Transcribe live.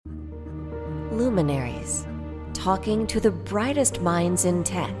Luminaries, talking to the brightest minds in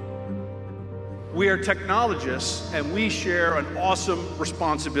tech. We are technologists, and we share an awesome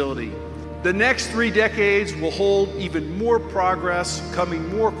responsibility. The next 3 decades will hold even more progress,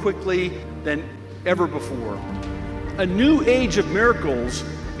 coming more quickly than ever before. A new age of miracles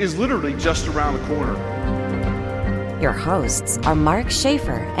is literally just around the corner. Your hosts are Mark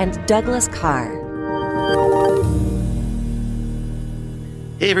Schaefer and Douglas Carr.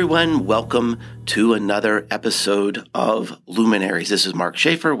 Hey everyone, welcome to another episode of Luminaries. This is Mark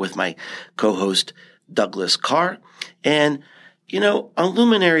Schaefer with my co-host Douglas Carr. And, on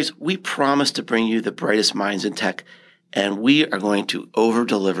Luminaries, we promise to bring you the brightest minds in tech, and we are going to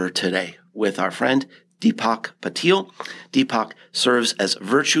over-deliver today with our friend Deepak Patil. Deepak serves as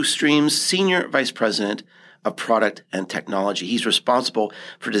VirtuStream's Senior Vice President of Product and Technology. He's responsible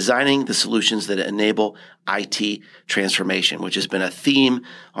for designing the solutions that enable IT transformation, which has been a theme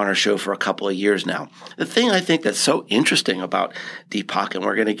on our show for a couple of years now. The thing I think that's so interesting about Deepak, and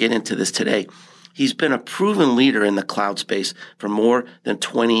we're going to get into this today, he's been a proven leader in the cloud space for more than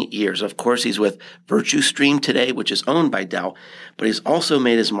 20 years. Of course, he's with VirtuStream today, which is owned by Dell, but he's also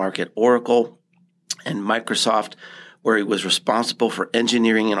made his mark at Oracle and Microsoft, where he was responsible for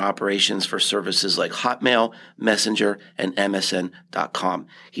engineering and operations for services like Hotmail, Messenger, and MSN.com.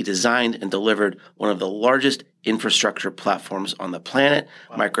 He designed and delivered one of the largest infrastructure platforms on the planet,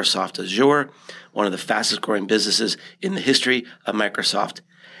 Microsoft Azure, one of the fastest growing businesses in the history of Microsoft.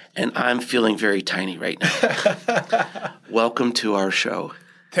 And I'm feeling very tiny right now. Welcome to our show.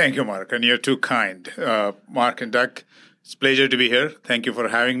 Thank you, Mark. And you're too kind. Mark and Doug, it's a pleasure to be here. Thank you for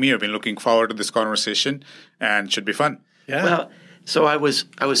having me. I've been looking forward to this conversation, and it should be fun. Yeah. Well, so I was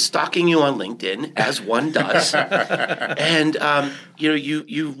stalking you on LinkedIn, as one does, and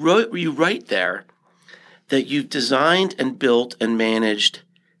you write there that you've designed and built and managed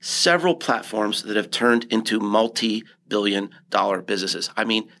several platforms that have turned into multi-billion-dollar businesses. I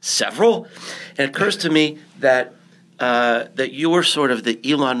mean, several. And it occurs to me that you were sort of the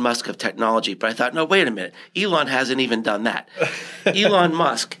Elon Musk of technology. But I thought, no, wait a minute. Elon hasn't even done that. Elon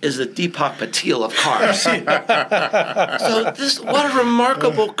Musk is the Deepak Patil of cars. So what a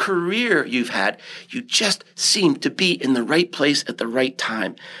remarkable career you've had. You just seem to be in the right place at the right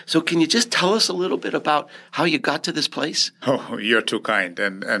time. So can you just tell us a little bit about how you got to this place? Oh, you're too kind.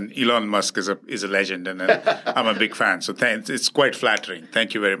 And Elon Musk is a legend, and I'm a big fan. So it's quite flattering.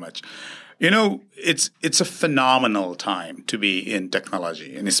 Thank you very much. It's a phenomenal time to be in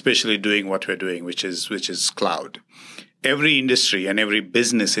technology, and especially doing what we're doing, which is cloud. Every industry and every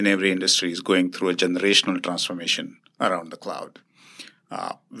business in every industry is going through a generational transformation around the cloud.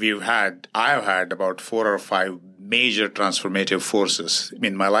 I have had about 4 or 5 major transformative forces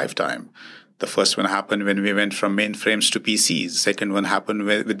in my lifetime. The first one happened when we went from mainframes to PCs. Second one happened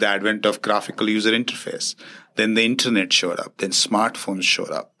with the advent of graphical user interface. Then the internet showed up. Then smartphones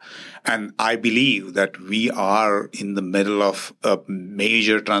showed up. And I believe that we are in the middle of a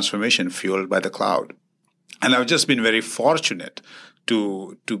major transformation fueled by the cloud. And I've just been very fortunate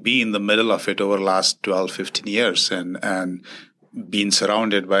to be in the middle of it over the last 12, 15 years and been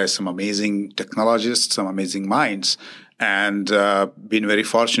surrounded by some amazing technologists, some amazing minds, and been very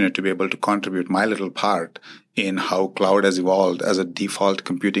fortunate to be able to contribute my little part in how cloud has evolved as a default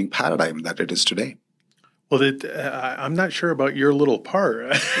computing paradigm that it is today. Well, I'm not sure about your little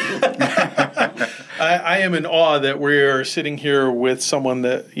part. I am in awe that we are sitting here with someone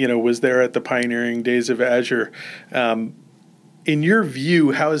that was there at the pioneering days of Azure. In your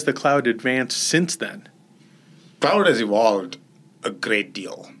view, how has the cloud advanced since then? Cloud has evolved a great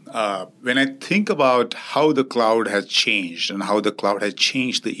deal. When I think about how the cloud has changed and how the cloud has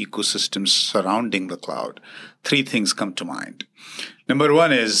changed the ecosystem surrounding the cloud, 3 things come to mind. Number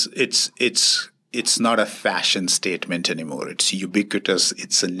one is it's not a fashion statement anymore. It's ubiquitous.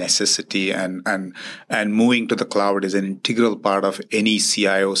 It's a necessity, and moving to the cloud is an integral part of any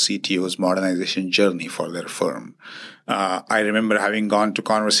CIO, CTO's modernization journey for their firm. I remember having gone to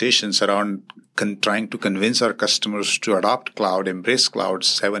conversations around trying to convince our customers to adopt cloud, embrace cloud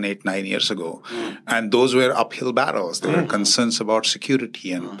 7, 8, 9 years ago. And those were uphill battles. There were concerns about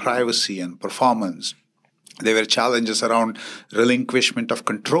security and privacy and performance. There were challenges around relinquishment of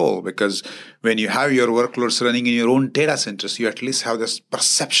control, because when you have your workloads running in your own data centers, you at least have this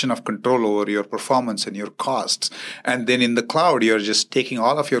perception of control over your performance and your costs. And then in the cloud, you're just taking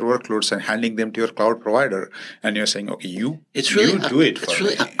all of your workloads and handing them to your cloud provider. And you're saying, okay, you do it for me. It's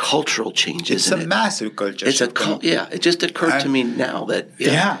really a cultural change, isn't it? It's a massive culture shift. It just occurred to me now that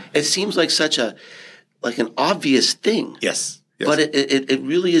it seems like an obvious thing. Yes. But it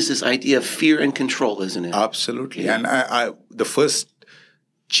really is this idea of fear and control, isn't it? Absolutely. Yeah. And the first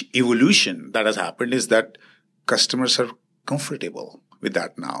evolution that has happened is that customers are comfortable with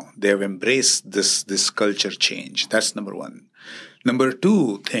that now. They have embraced this culture change. That's number one. Number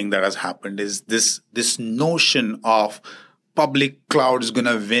two thing that has happened is this notion of public cloud is going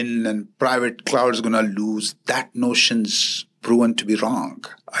to win and private cloud is going to lose. That notion's proven to be wrong.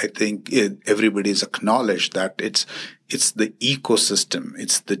 I think everybody's acknowledged that it's the ecosystem.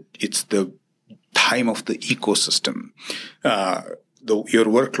 It's the time of the ecosystem. Your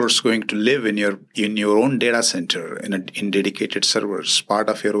workload is going to live in your own data center in dedicated servers. Part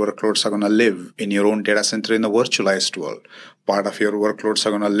of your workloads are going to live in your own data center in a virtualized world. Part of your workloads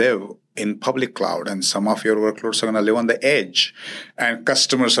are going to live in public cloud, and some of your workloads are going to live on the edge. And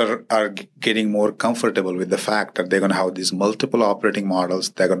customers are getting more comfortable with the fact that they're going to have these multiple operating models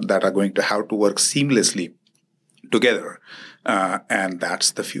that are going to have to work seamlessly together. And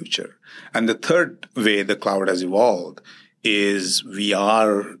that's the future. And the third way the cloud has evolved is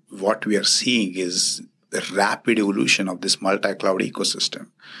what we are seeing is the rapid evolution of this multi-cloud ecosystem.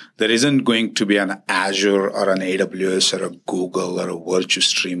 There isn't going to be an Azure or an AWS or a Google or a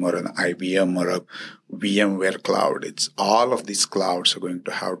VirtuStream or an IBM or a VMware cloud. It's all of these clouds are going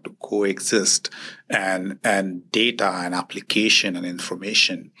to have to coexist, and data and application and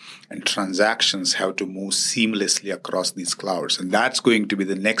information and transactions have to move seamlessly across these clouds. And that's going to be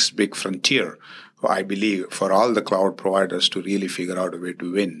the next big frontier, I believe, for all the cloud providers to really figure out a way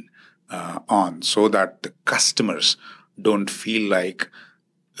to win on, so that the customers don't feel like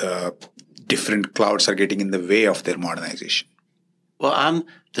different clouds are getting in the way of their modernization. Well, I'm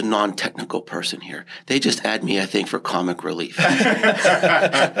the non-technical person here. They just add me, I think, for comic relief. But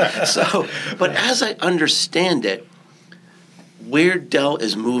as I understand it, where Dell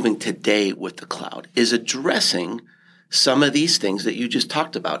is moving today with the cloud is addressing some of these things that you just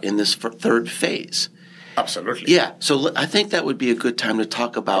talked about in this third phase. Absolutely. Yeah. So I think that would be a good time to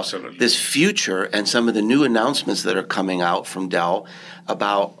talk about this future and some of the new announcements that are coming out from Dell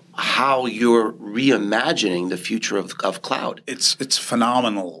about how you're reimagining the future of cloud. It's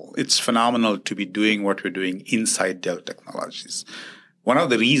phenomenal. It's phenomenal to be doing what we're doing inside Dell Technologies. One of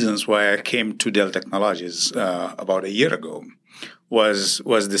the reasons why I came to Dell Technologies about a year ago was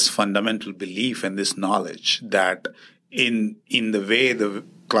this fundamental belief and this knowledge that in the way the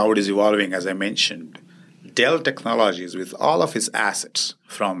cloud is evolving, as I mentioned, Dell Technologies, with all of its assets,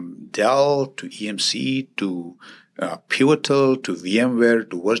 from Dell to EMC to Pivotal to VMware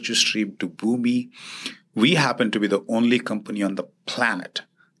to VirtuStream to Boomi, we happen to be the only company on the planet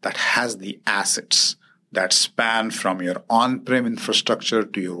that has the assets that span from your on-prem infrastructure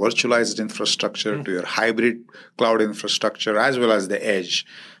to your virtualized infrastructure to your hybrid cloud infrastructure, as well as the edge,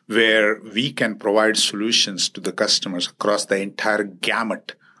 where we can provide solutions to the customers across the entire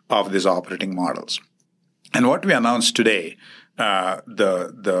gamut of these operating models. And what we announced today,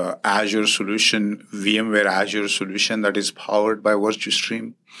 the Azure solution, VMware Azure solution that is powered by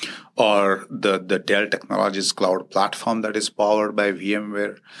VirtuStream, or the Dell Technologies Cloud Platform that is powered by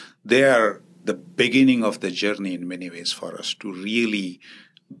VMware, they are the beginning of the journey in many ways for us to really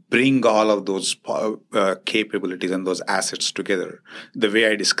bring all of those capabilities and those assets together. The way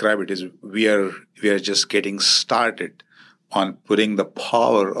I describe it is we are just getting started on putting the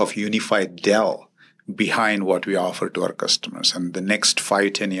power of unified Dell behind what we offer to our customers. And the next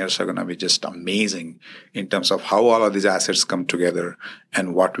 5-10 years are going to be just amazing in terms of how all of these assets come together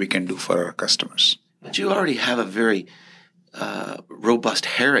and what we can do for our customers. But you already have a very robust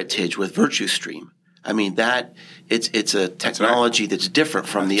heritage with VirtuStream. I mean, it's a technology that's different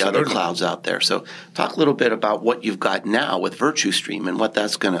from the other clouds out there. So talk a little bit about what you've got now with VirtuStream and what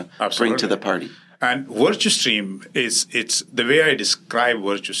that's going to bring to the party. And VirtuStream it's the way I describe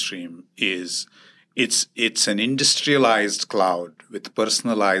VirtuStream is it's an industrialized cloud with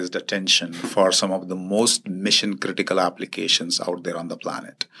personalized attention for some of the most mission-critical applications out there on the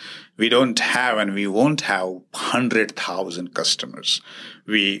planet. We don't have and we won't have 100,000 customers.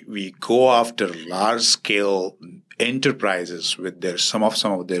 We go after large-scale enterprises with some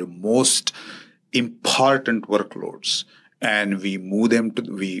of their most important workloads. And we move them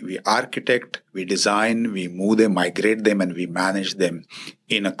we architect, we design, we move them, migrate them, and we manage them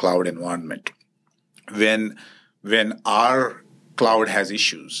in a cloud environment. When our cloud has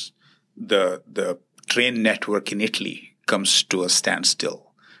issues, the train network in Italy comes to a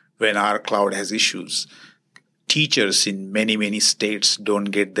standstill. When our cloud has issues, teachers in many, many states don't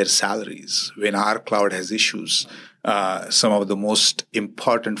get their salaries. When our cloud has issues, some of the most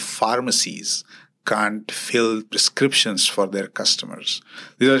important pharmacies can't fill prescriptions for their customers.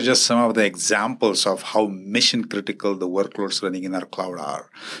 These are just some of the examples of how mission critical the workloads running in our cloud are.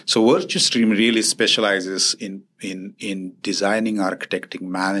 So VirtuStream really specializes in designing, architecting,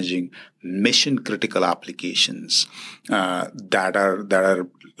 managing mission critical applications that are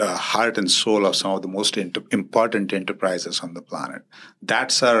heart and soul of some of the most important enterprises on the planet.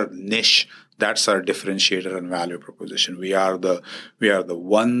 That's our niche. That's our differentiator and value proposition. We are the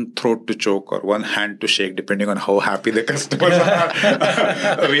one throat to choke or one hand to shake, depending on how happy the customers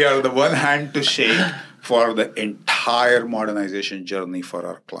are. We are the one hand to shake for the entire modernization journey for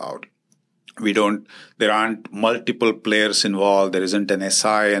our cloud. There aren't multiple players involved. There isn't an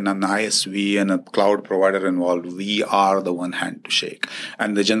SI and an ISV and a cloud provider involved. We are the one hand to shake.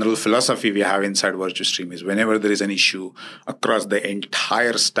 And the general philosophy we have inside VirtuStream is whenever there is an issue across the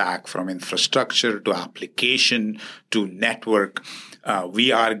entire stack, from infrastructure to application to network,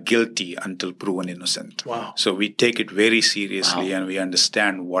 we are guilty until proven innocent. Wow. So we take it very seriously, and we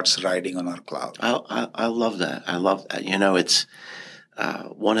understand what's riding on our cloud. I love that. I love that. It's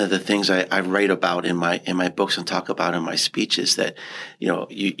one of the things I write about in my books and talk about in my speeches that,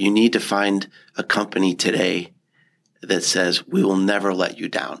 you need to find a company today that says, we will never let you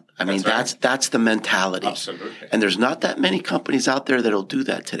down. I mean, that's the mentality. Absolutely. And there's not that many companies out there that'll do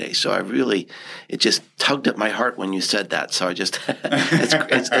that today. So it just tugged at my heart when you said that. So I just,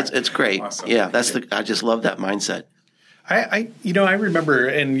 it's great. Awesome. Yeah. I just love that mindset. I remember,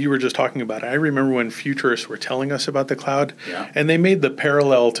 and you were just talking about it, I remember when futurists were telling us about the cloud, and they made the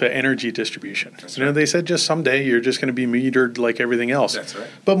parallel to energy distribution. That's right. They said just someday you're just going to be metered like everything else. That's right.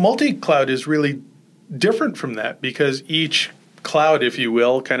 But multi-cloud is really different from that, because each cloud, if you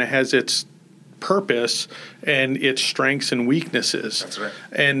will, kind of has its purpose and its strengths and weaknesses. That's right.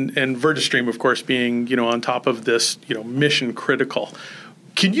 And VirtuStream, of course, being, on top of this, mission critical.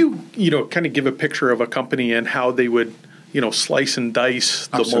 Can you, kind of give a picture of a company and how they would slice and dice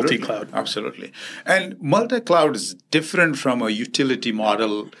the multi-cloud? Absolutely. And multi-cloud is different from a utility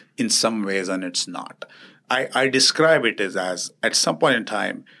model in some ways, and it's not. I describe it as at some point in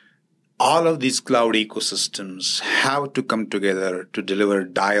time, all of these cloud ecosystems have to come together to deliver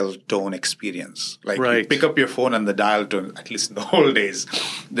dial tone experience. Like you pick up your phone and the dial tone, at least in the old days,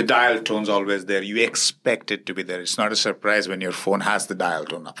 the dial tone's always there. You expect it to be there. It's not a surprise when your phone has the dial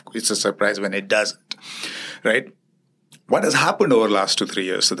tone up. It's a surprise when it doesn't, right? What has happened over the last 2-3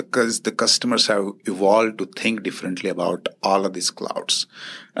 years? So because the customers have evolved to think differently about all of these clouds.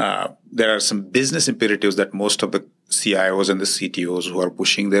 There are some business imperatives that most of the CIOs and the CTOs who are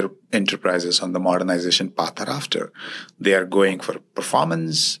pushing their enterprises on the modernization path are after. They are going for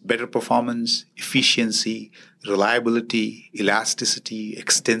performance, better performance, efficiency, reliability, elasticity,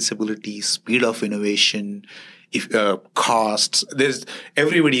 extensibility, speed of innovation, costs.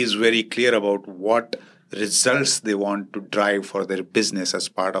 Everybody is very clear about what results they want to drive for their business as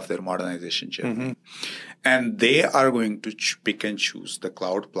part of their modernization journey. Mm-hmm. And they are going to pick and choose the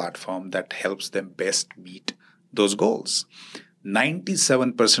cloud platform that helps them best meet those goals.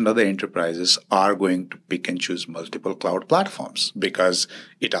 97% of the enterprises are going to pick and choose multiple cloud platforms because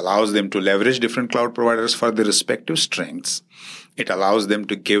it allows them to leverage different cloud providers for their respective strengths. It allows them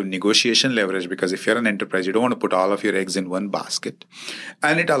to give negotiation leverage because if you're an enterprise, you don't want to put all of your eggs in one basket.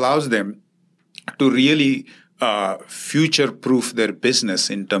 And it allows them to really future-proof their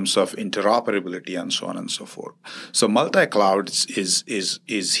business in terms of interoperability and so on and so forth. So multi-cloud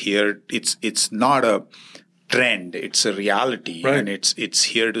is here. It's not a trend; it's a reality, right. And it's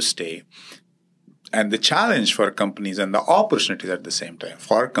here to stay. And the challenge for companies and the opportunities at the same time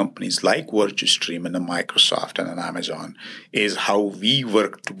for companies like VirtuStream and a Microsoft and an Amazon is how we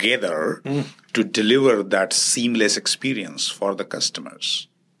work together to deliver that seamless experience for the customers.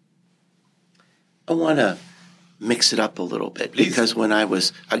 I want to mix it up a little bit because when I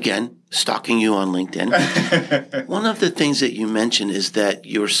was, again, stalking you on LinkedIn, one of the things that you mentioned is that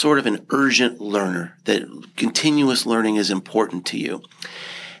you're sort of an urgent learner, that continuous learning is important to you.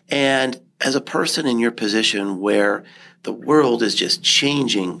 And as a person in your position where the world is just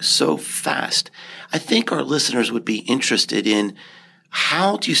changing so fast, I think our listeners would be interested in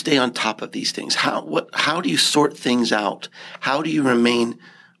how do you stay on top of these things? How do you sort things out? How do you remain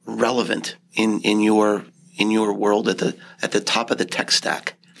relevant in your world at the top of the tech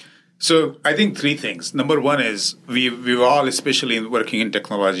stack? So I think three things. Number one is we've all, especially working in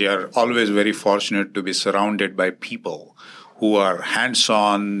technology, are always very fortunate to be surrounded by people who are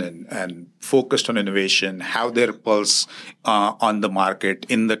hands-on and focused on innovation, have their pulse on the market,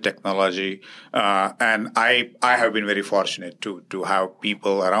 in the technology. And I have been very fortunate to have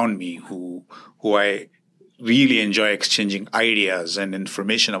people around me who I really enjoy exchanging ideas and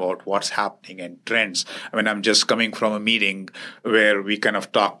information about what's happening and trends. I mean, I'm just coming from a meeting where we kind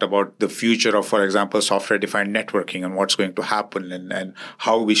of talked about the future of, for example, software-defined networking and what's going to happen and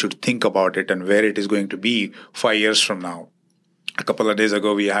how we should think about it and where it is going to be 5 years from now. A couple of days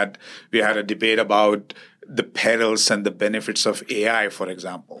ago, we had a debate about the perils and the benefits of AI, for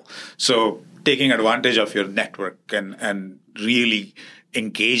example. So taking advantage of your network and really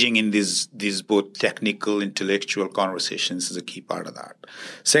engaging in these both technical, intellectual conversations is a key part of that.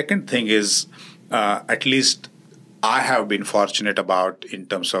 Second thing is, at least I have been fortunate about in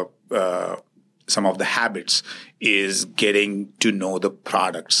terms of some of the habits, is getting to know the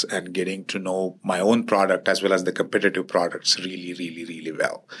products and getting to know my own product as well as the competitive products really, really, really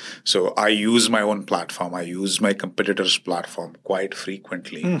well. So I use my own platform. I use my competitor's platform quite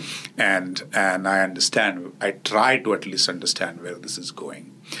frequently. And I understand, I try to at least understand where this is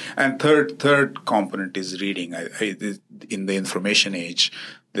going. And third component is reading. In the information age,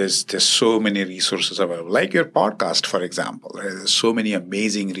 there's so many resources available, like your podcast, for example. There's so many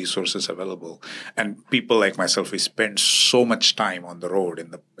amazing resources available, and people like myself, we spend so much time on the road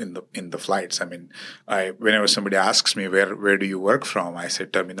in the flights. I mean, whenever somebody asks me where do you work from, I say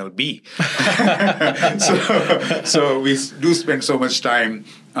Terminal B. so we do spend so much time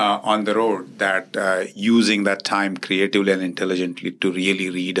on the road that using that time creatively and intelligently to really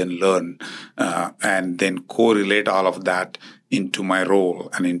read and learn, and then correlate all of that into my role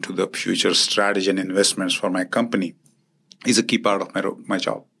and into the future strategy and investments for my company is a key part of my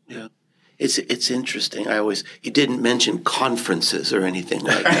job. Yeah. It's interesting. You didn't mention conferences or anything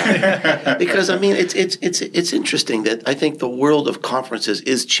like that, because I mean it's interesting that I think the world of conferences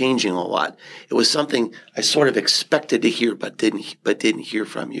is changing a lot. It was something I sort of expected to hear, but didn't hear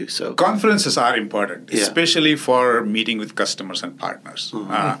from you. So conferences are important, especially for meeting with customers and partners.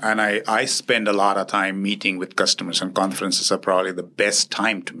 Mm-hmm. And I spend a lot of time meeting with customers, and conferences are probably the best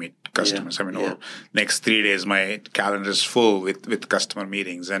time to meet customers. I mean, over next 3 days, my calendar is full with customer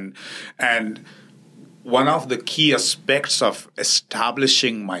meetings, and one of the key aspects of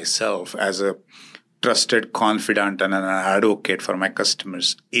establishing myself as a trusted confidant and an advocate for my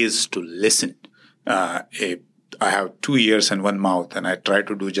customers is to listen. I have 2 ears and 1 mouth, and I try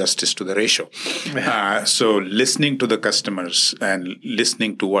to do justice to the ratio. So listening to the customers and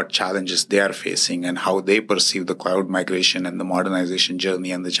listening to what challenges they are facing and how they perceive the cloud migration and the modernization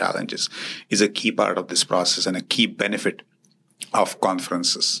journey and the challenges is a key part of this process and a key benefit of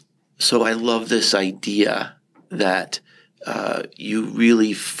conferences. So I love this idea that you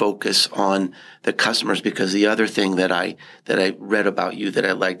really focus on the customers, because the other thing that I read about you that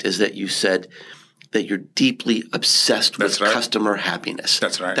I liked is that you said that you're deeply obsessed with customer happiness.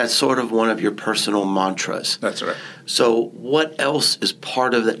 That's right. That's sort of one of your personal mantras. That's right. So what else is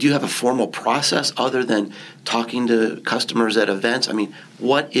part of that? Do you have a formal process other than talking to customers at events? I mean,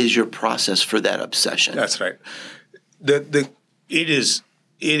 what is your process for that obsession? That's right. It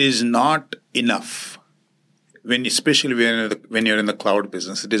is not enough, especially when you're in the cloud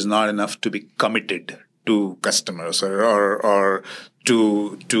business. It is not enough to be committed to customers or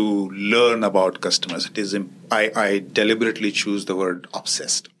to learn about customers. It is. I deliberately choose the word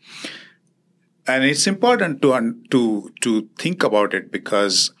obsessed, and it's important to think about it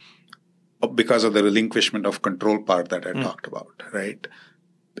because of the relinquishment of control part that I talked about. Right,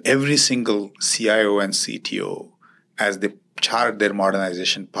 every single CIO and CTO, as they chart their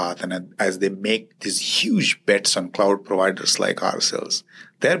modernization path and as they make these huge bets on cloud providers like ourselves,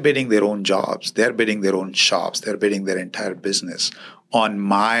 they're betting their own jobs, they're betting their own shops, they're betting their entire business on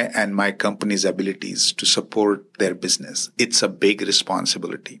my and my company's abilities to support their business. It's a big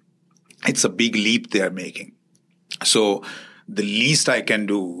responsibility. It's a big leap they are making. So the least I can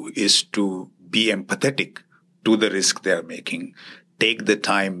do is to be empathetic to the risk they are making, take the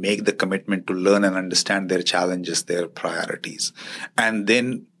time, make the commitment to learn and understand their challenges, their priorities, and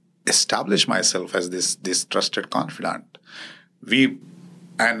then establish myself as this trusted confidant.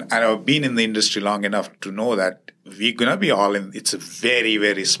 And I've been in the industry long enough to know that we're going to be all in. It's a very,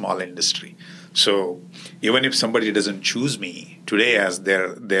 very small industry. So even if somebody doesn't choose me today as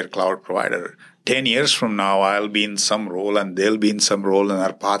their cloud provider, 10 years from now, I'll be in some role and they'll be in some role and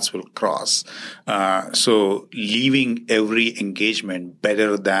our paths will cross. So leaving every engagement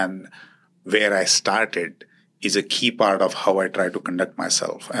better than where I started is a key part of how I try to conduct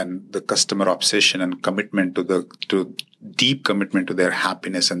myself. And the customer obsession and commitment to deep commitment to their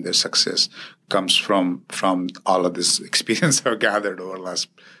happiness and their success comes from all of this experience I've gathered over the last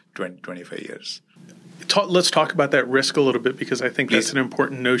 20, 25 years. Let's talk about that risk a little bit, because I think that's an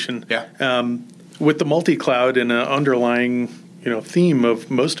important notion. Yeah. With the multi-cloud and an underlying theme of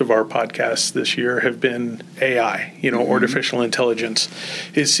most of our podcasts this year have been AI, artificial intelligence.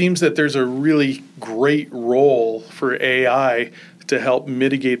 It seems that there's a really great role for AI to help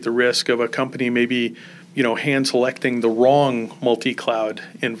mitigate the risk of a company maybe, hand selecting the wrong multi-cloud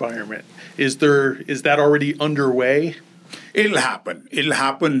environment. Is that already underway? It'll happen.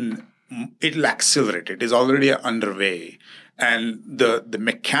 It'll accelerate. It is already underway. And the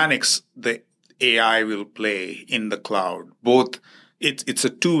mechanics the AI will play in the cloud, both it's a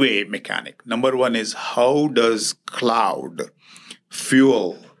two-way mechanic. Number one is, how does cloud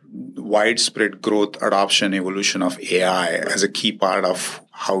fuel widespread growth, adoption, evolution of AI as a key part of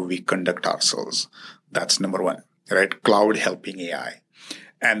how we conduct ourselves? That's number one, right? Cloud helping AI.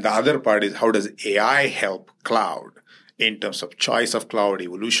 And the other part is, how does AI help cloud in terms of choice of cloud,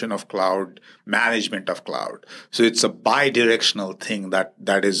 evolution of cloud, management of cloud? So it's a bi-directional thing that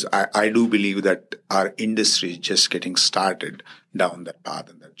is, I do believe that our industry is just getting started down that path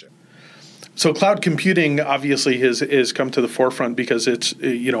and that journey. So cloud computing obviously has come to the forefront because it's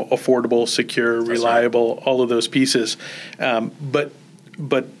affordable, secure, reliable, right, all of those pieces. But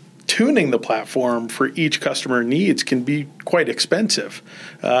tuning the platform for each customer needs can be quite expensive.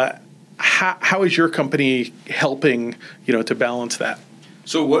 How is your company helping, to balance that?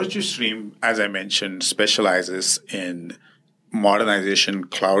 So VirtuStream, as I mentioned, specializes in modernization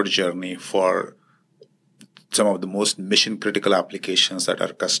cloud journey for some of the most mission-critical applications that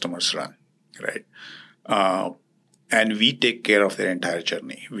our customers run, right? And we take care of their entire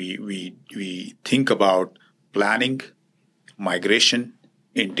journey. We think about planning, migration,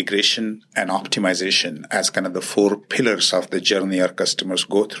 integration, and optimization as kind of the four pillars of the journey our customers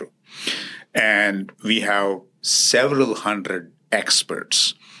go through. And we have several hundred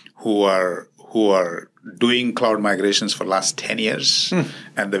experts who are doing cloud migrations for the last 10 years.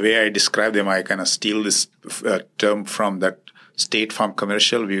 And the way I describe them, I kind of steal this term from that State Farm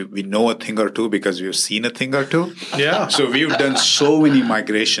commercial. We know a thing or two because we've seen a thing or two. Yeah. So we've done so many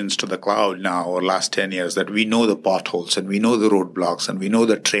migrations to the cloud now over the last 10 years that we know the potholes and we know the roadblocks and we know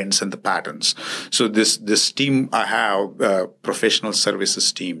the trends and the patterns. So this team I have, a professional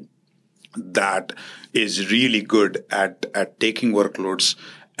services team that is really good at taking workloads,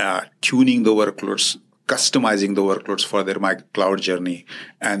 tuning the workloads, customizing the workloads for their cloud journey,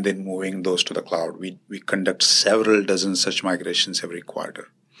 and then moving those to the cloud. We conduct several dozen such migrations every quarter.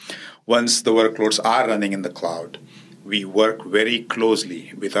 Once the workloads are running in the cloud, we work very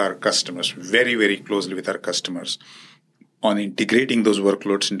closely with our customers, very, very closely with our customers on integrating those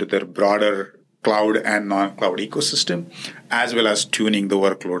workloads into their broader cloud and non-cloud ecosystem, as well as tuning the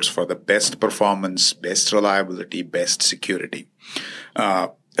workloads for the best performance, best reliability, best security.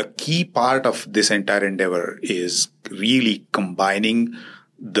 A key part of this entire endeavor is really combining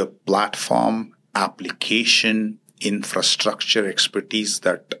the platform, application, infrastructure expertise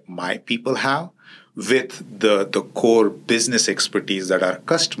that my people have with the core business expertise that our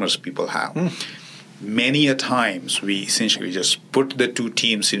customers' people have. Many a times we essentially just put the two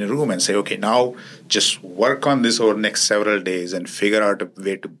teams in a room and say, okay, now just work on this over the next several days and figure out a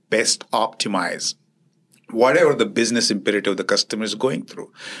way to best optimize whatever the business imperative the customer is going through.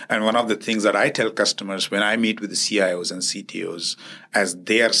 And one of the things that I tell customers when I meet with the CIOs and CTOs as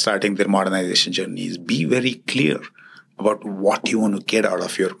they are starting their modernization journey is, be very clear about what you want to get out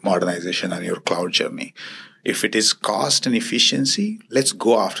of your modernization and your cloud journey. If it is cost and efficiency, let's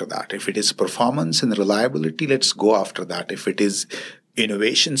go after that. If it is performance and reliability, let's go after that. If it is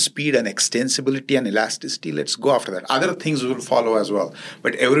innovation, speed, and extensibility and elasticity, let's go after that. Other things will follow as well.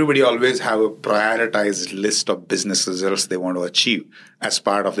 But everybody always have a prioritized list of business results they want to achieve as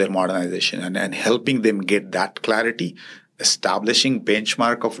part of their modernization, and helping them get that clarity, establishing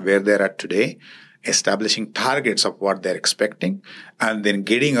benchmark of where they're at today, establishing targets of what they're expecting, and then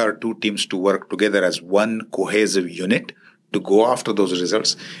getting our two teams to work together as one cohesive unit to go after those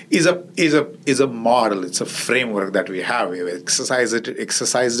results is a model. It's a framework that we have. We have exercised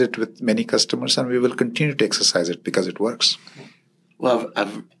it with many customers, and we will continue to exercise it because it works. Well,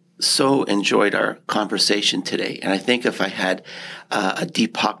 I've so enjoyed our conversation today, and I think if I had a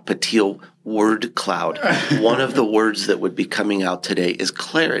Deepak Patel word cloud, one of the words that would be coming out today is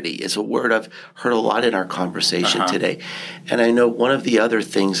clarity. Is a word I've heard a lot in our conversation today, and I know one of the other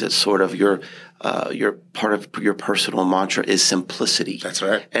things that's sort of your part of your personal mantra is simplicity. That's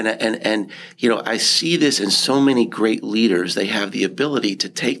right. And I see this in so many great leaders. They have the ability to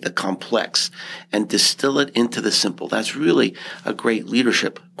take the complex and distill it into the simple. That's really a great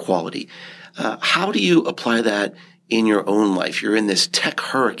leadership quality. How do you apply that in your own life? You're in this tech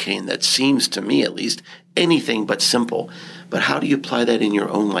hurricane that seems to me, at least, anything but simple. But how do you apply that in your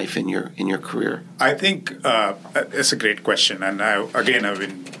own life, in your career? I think it's a great question, and I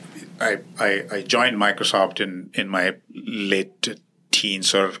joined Microsoft in my late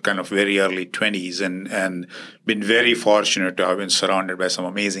teens or kind of very early 20s, and been very fortunate to have been surrounded by some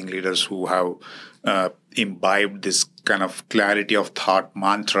amazing leaders who have imbibed this kind of clarity of thought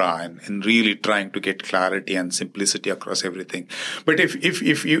mantra and really trying to get clarity and simplicity across everything. But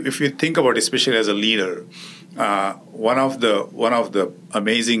if you think about, especially as a leader, one of the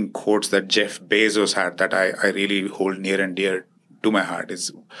amazing quotes that Jeff Bezos had that I really hold near and dear to my heart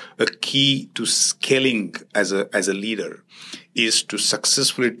is a key to scaling as a leader is to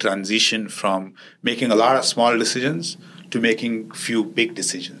successfully transition from making a lot of small decisions to making few big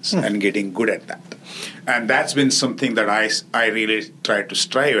decisions and getting good at that. And that's been something that I really try to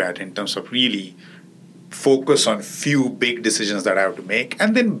strive at in terms of really focus on few big decisions that I have to make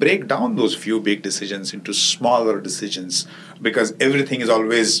and then break down those few big decisions into smaller decisions, because everything is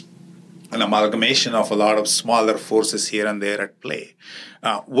always an amalgamation of a lot of smaller forces here and there at play.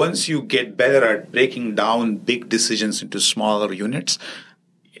 Once you get better at breaking down big decisions into smaller units,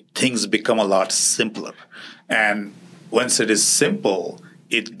 things become a lot simpler. And once it is simple,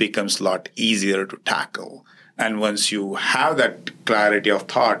 it becomes a lot easier to tackle. And once you have that clarity of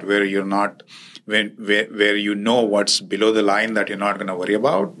thought where you're not, where you know what's below the line that you're not going to worry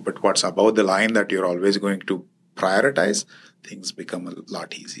about, but what's above the line that you're always going to prioritize, things become a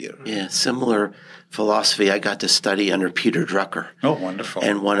lot easier. Yeah, similar philosophy I got to study under Peter Drucker. Oh, wonderful.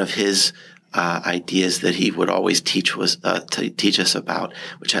 And one of his ideas that he would always teach was to teach us about,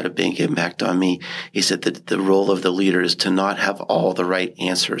 which had a big impact on me. He said that the role of the leader is to not have all the right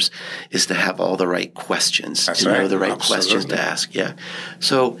answers, is to have all the right questions, That's to right. know the right Absolutely. questions to ask. Yeah.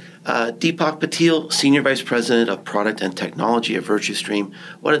 So Deepak Patil, Senior Vice President of Product and Technology at VirtuStream.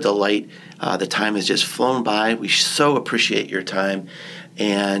 What a delight. The time has just flown by. We so appreciate your time.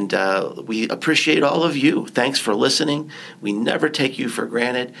 And we appreciate all of you. Thanks for listening. We never take you for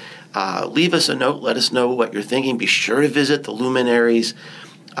granted. Leave us a note. Let us know what you're thinking. Be sure to visit the Luminaries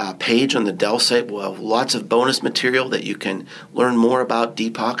page on the Dell site. We'll have lots of bonus material that you can learn more about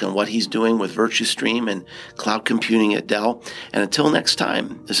Deepak and what he's doing with VirtuStream and cloud computing at Dell. And until next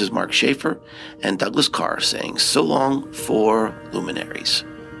time, this is Mark Schaefer and Douglas Carr saying so long for Luminaries.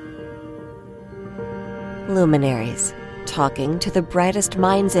 Luminaries, talking to the brightest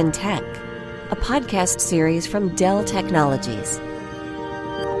minds in tech, a podcast series from Dell Technologies.